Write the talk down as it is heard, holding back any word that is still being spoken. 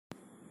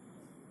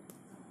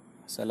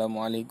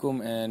Assalamualaikum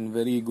and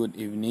very good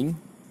evening.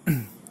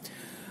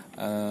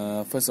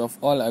 First of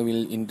all, I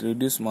will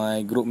introduce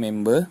my group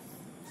member.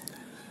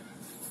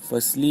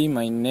 Firstly,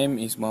 my name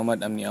is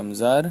Muhammad Amni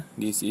Amzar.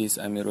 This is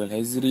Amirul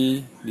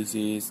Hazri. This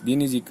is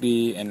Dini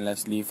Zikri, and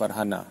lastly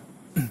Farhana.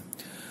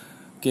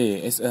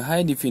 Okay, as a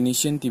high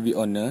definition TV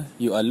owner,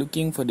 you are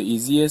looking for the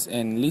easiest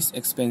and least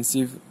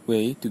expensive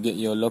way to get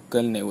your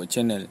local network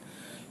channel.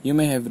 You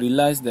may have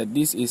realized that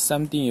this is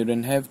something you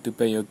don't have to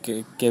pay your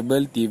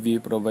cable TV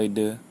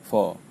provider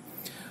for.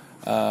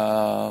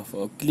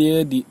 For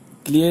clear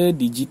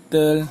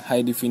digital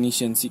high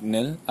definition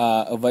signal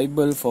are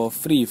available for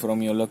free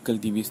from your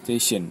local TV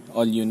station.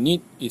 All you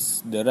need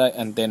is the right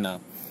antenna.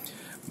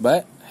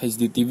 But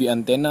hdtv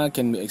antenna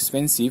can be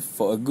expensive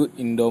for a good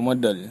indoor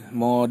model.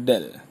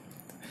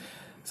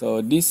 So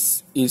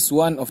this is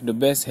one of the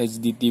best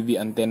hdtv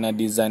antenna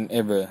design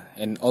ever,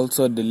 and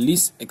also the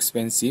least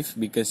expensive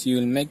because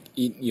you will make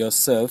it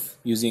yourself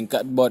using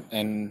cardboard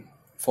and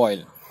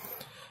foil.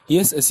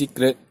 Here's a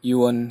secret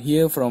you won't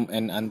hear from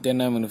an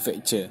antenna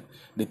manufacturer.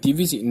 The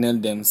TV signal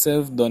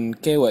themselves don't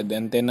care what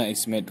the antenna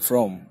is made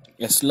from,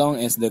 as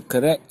long as the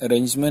correct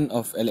arrangement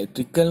of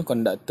electrical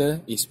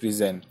conductor is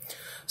present.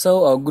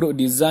 So our group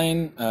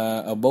designed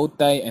a bow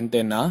tie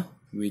antenna,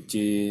 which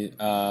is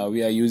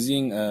we are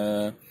using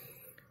a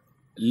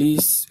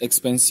least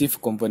expensive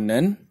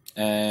component,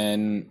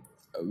 and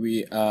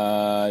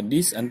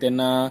this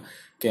antenna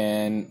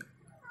can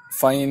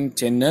find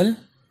channel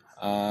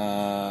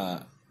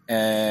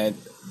at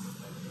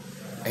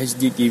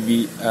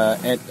hdtv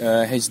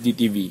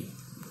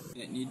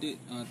that needed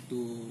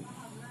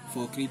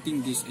for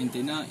creating this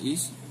antenna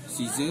is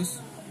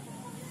scissors,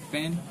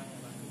 pen,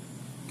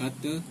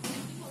 cutter,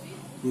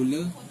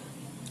 ruler,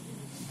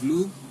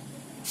 glue,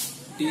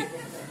 tape,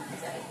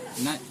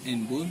 nut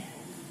and bolt,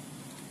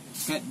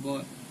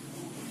 cardboard,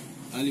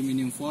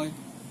 aluminium foil,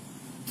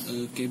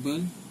 a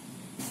cable,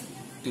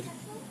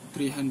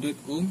 300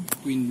 ohm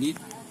twin lead,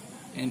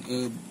 and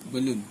a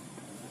balloon.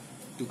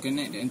 To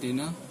connect the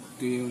antenna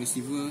to your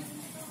receiver,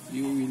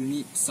 you will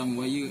need some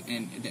wire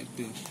and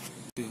adapter.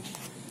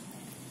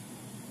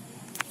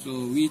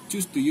 So we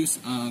choose to use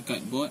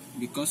cardboard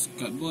because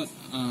cardboard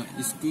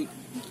is good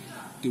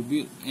to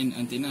build an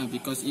antenna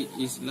because it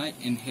is light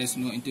and has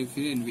no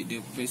interference with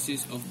the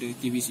process of the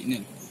TV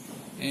signal.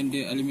 And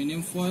the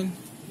aluminium foil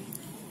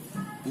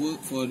work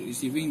for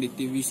receiving the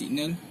TV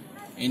signal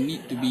and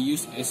need to be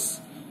used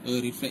as a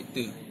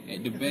reflector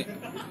at the back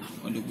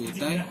on the bow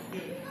tie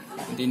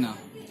antenna.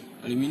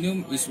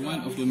 Aluminium is one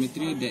of the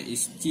material that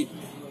is cheap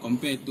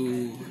compared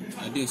to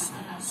others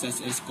such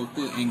as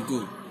copper and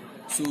gold.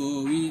 So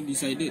we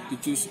decided to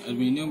choose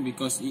aluminium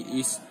because it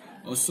is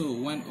also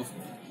one of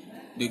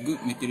the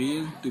good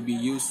material to be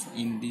used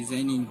in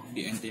designing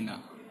the antenna.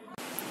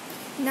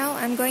 Now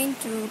I'm going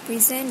to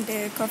present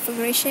the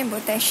configuration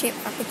bow tie shape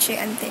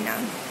aperture antenna.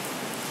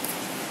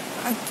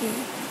 Okay,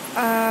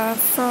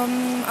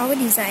 from our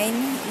design,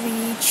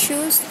 we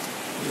choose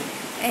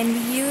and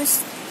we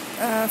use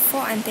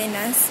 4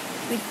 antennas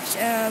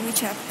which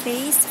are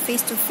placed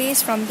face to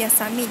face from their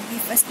summit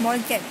with a small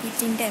gap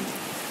between them,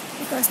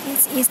 because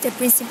this is the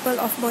principle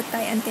of bow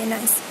tie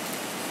antennas.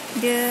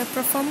 The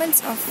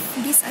performance of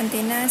these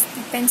antennas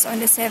depends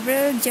on the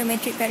several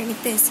geometric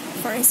parameters.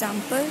 For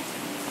example,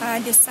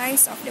 the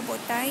size of the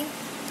bow tie,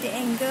 the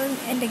angle,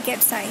 and the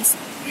gap size.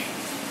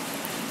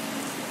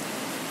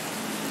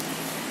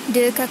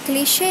 The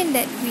calculation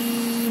that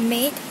we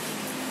made,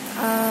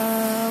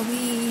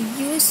 we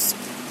use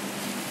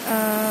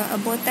a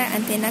bow tie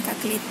antenna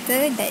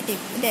calculator that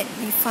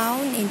we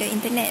found in the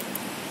internet.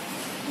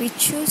 We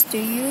choose to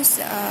use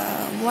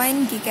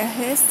 1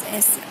 GHz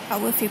as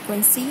our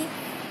frequency.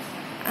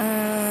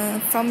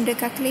 From the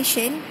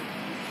calculation,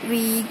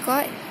 we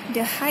got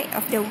the height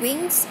of the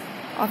wings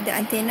of the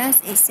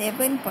antennas is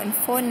 7.49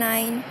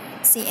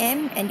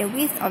 cm and the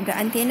width of the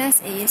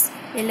antennas is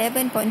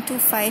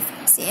 11.25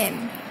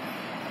 cm.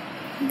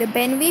 The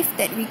bandwidth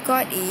that we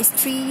got is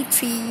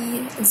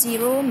 330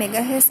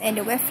 MHz and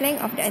the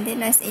wavelength of the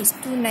antennas is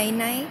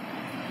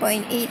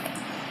 299.8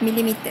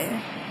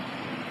 mm.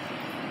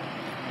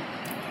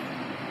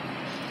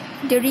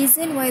 The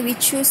reason why we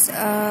choose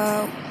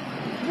 1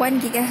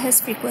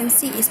 GHz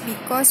frequency is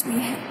because we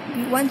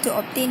want to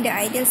obtain the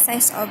ideal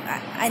size of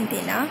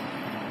antenna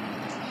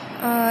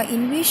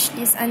in which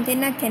this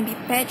antenna can be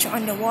patched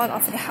on the wall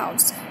of the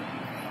house.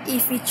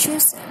 If we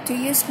choose to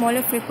use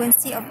smaller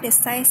frequency of the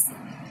size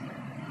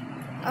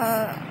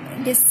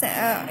the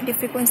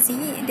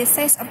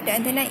size of the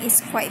antenna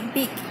is quite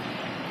big,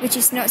 which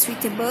is not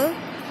suitable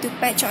to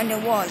patch on the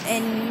wall,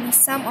 and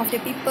some of the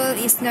people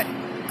is not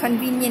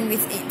convenient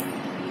with it.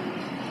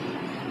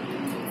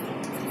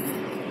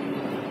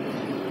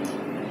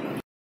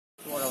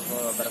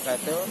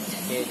 Okay,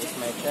 this is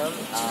my turn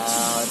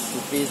to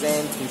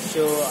present, to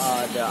show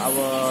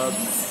our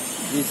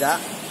result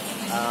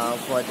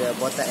for the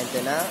bow tie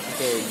antenna.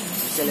 Okay,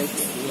 select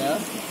it here.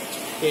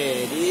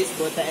 Okay, this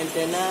bow tie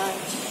antenna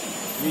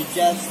we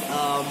just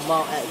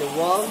mount at the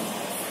wall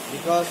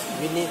because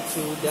we need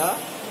to the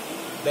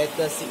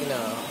better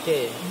signal.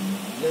 Okay,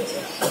 look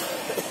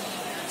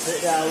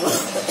at our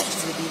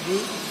hdtv.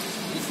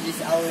 This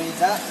is our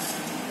result.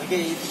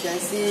 Okay, if you can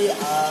see,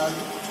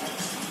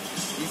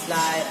 it's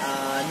like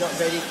not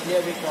very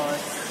clear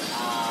because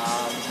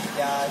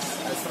there's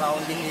a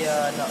surrounding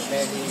here not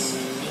very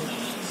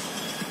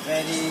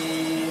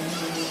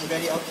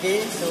okay.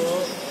 So,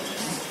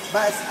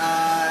 but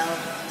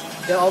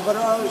the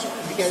overall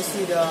you can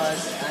see the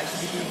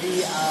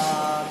hdtv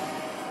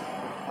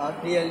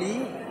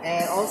clearly,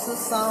 and also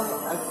sound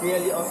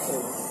clearly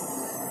also.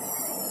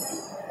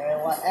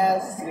 And what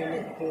else we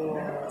need to?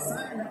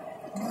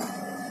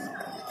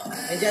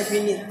 And just we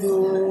need to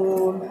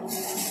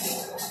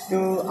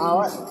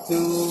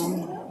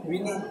we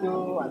need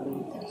to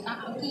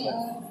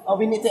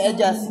we need to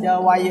adjust the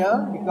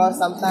wire, because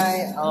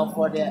sometimes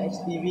for the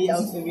hdtv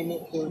also we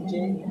need to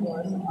change,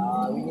 because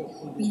we need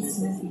to do this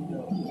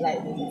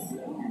like this.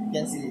 You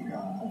can see.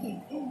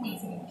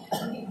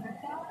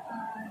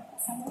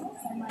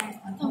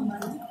 Selamat tahun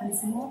baru kepada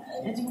semua,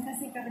 dan terima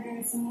kasih kepada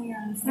semua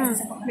yang sudah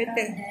support kakak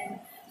dan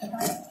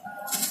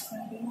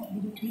tengok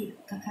video klip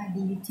kakak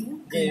di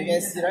YouTube. Okay, you can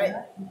see, right?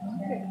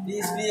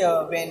 This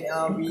video when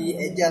we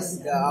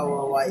adjust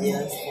our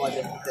wires for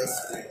the test.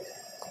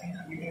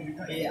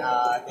 Okay,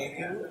 thank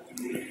you.